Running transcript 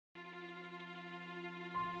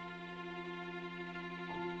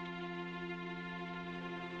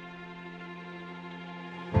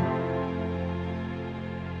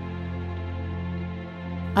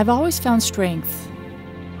I've always found strength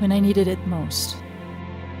when I needed it most.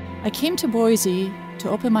 I came to Boise to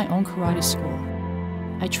open my own karate school.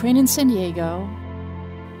 I trained in San Diego,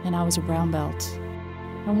 and I was a brown belt.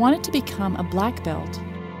 I wanted to become a black belt,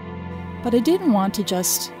 but I didn't want to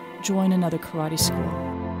just join another karate school.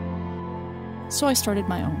 So I started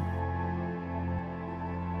my own.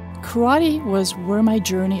 Karate was where my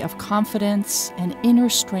journey of confidence and inner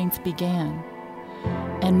strength began,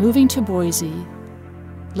 and moving to Boise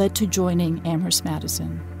led to joining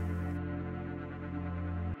Amherst-Madison.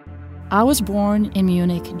 I was born in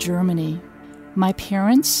Munich, Germany. My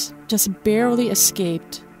parents just barely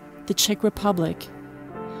escaped the Czech Republic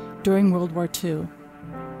during World War II.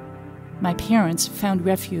 My parents found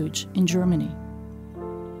refuge in Germany.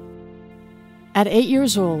 At 8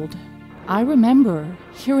 years old, I remember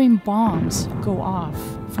hearing bombs go off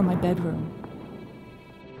from my bedroom.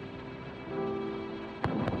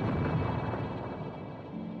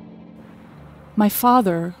 My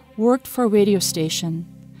father worked for a radio station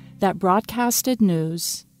that broadcasted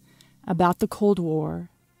news about the Cold War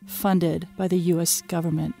funded by the U.S.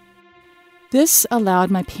 government. This allowed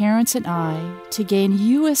my parents and I to gain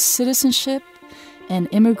U.S. citizenship and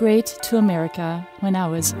immigrate to America when I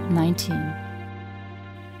was 19.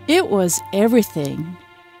 It was everything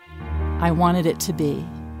I wanted it to be.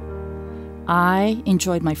 I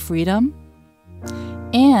enjoyed my freedom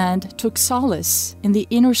and took solace in the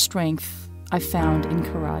inner strength I found in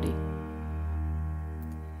karate.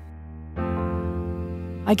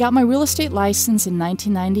 I got my real estate license in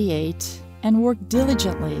 1998 and worked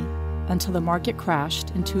diligently until the market crashed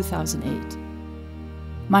in 2008.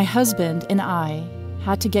 My husband and I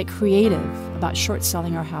had to get creative about short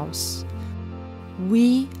selling our house.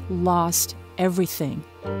 We lost everything.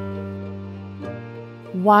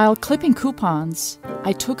 While clipping coupons,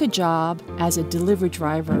 I took a job as a delivery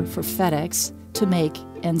driver for FedEx to make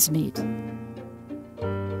ends meet.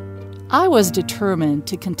 I was determined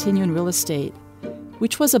to continue in real estate,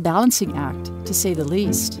 which was a balancing act, to say the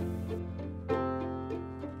least.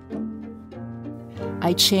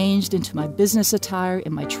 I changed into my business attire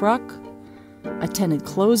in my truck, attended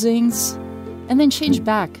closings, and then changed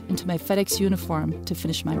back into my FedEx uniform to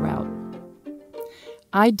finish my route.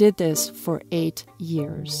 I did this for 8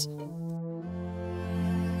 years.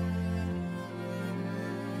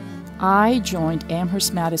 I joined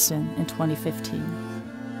Amherst-Madison in 2015.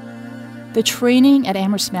 The training at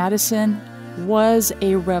Amherst-Madison was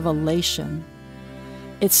a revelation.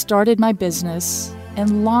 It started my business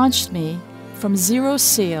and launched me from zero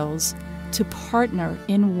sales to partner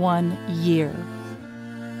in 1 year.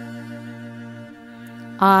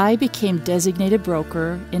 I became designated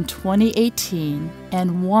broker in 2018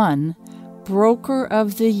 and won Broker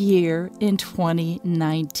of the Year in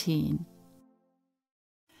 2019.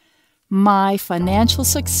 My financial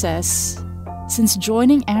success since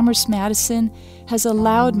joining Amherst-Madison has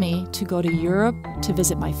allowed me to go to Europe to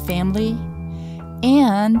visit my family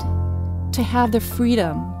and to have the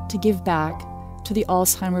freedom to give back to the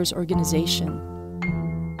Alzheimer's organization.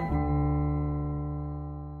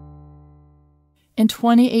 In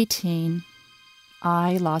 2018,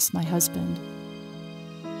 I lost my husband.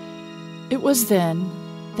 It was then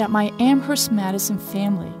that my Amherst-Madison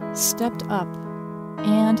family stepped up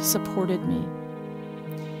and supported me.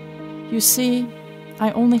 You see,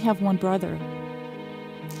 I only have one brother.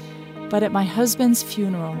 But at my husband's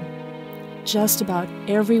funeral, just about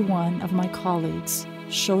every one of my colleagues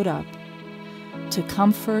showed up to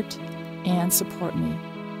comfort and support me,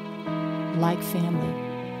 like family.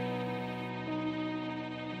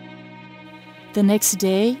 The next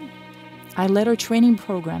day, I led our training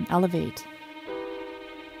program, Elevate.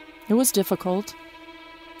 It was difficult,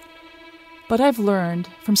 but I've learned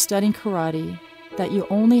from studying karate that you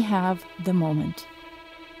only have the moment.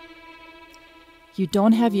 You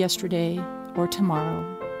don't have yesterday or tomorrow.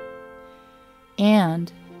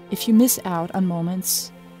 And if you miss out on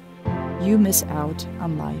moments, you miss out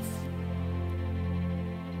on life.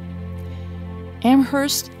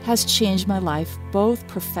 Amherst has changed my life both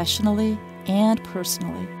professionally and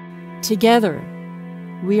personally. Together,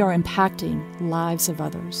 we are impacting lives of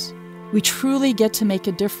others. We truly get to make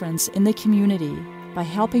a difference in the community by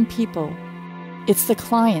helping people. It's the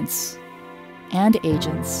clients and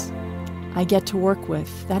agents I get to work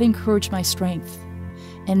with that encourage my strength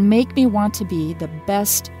and make me want to be the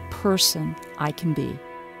best person I can be.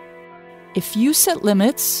 If you set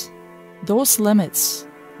limits, those limits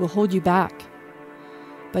will hold you back.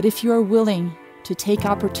 But if you are willing to take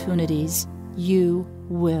opportunities, you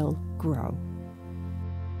will grow.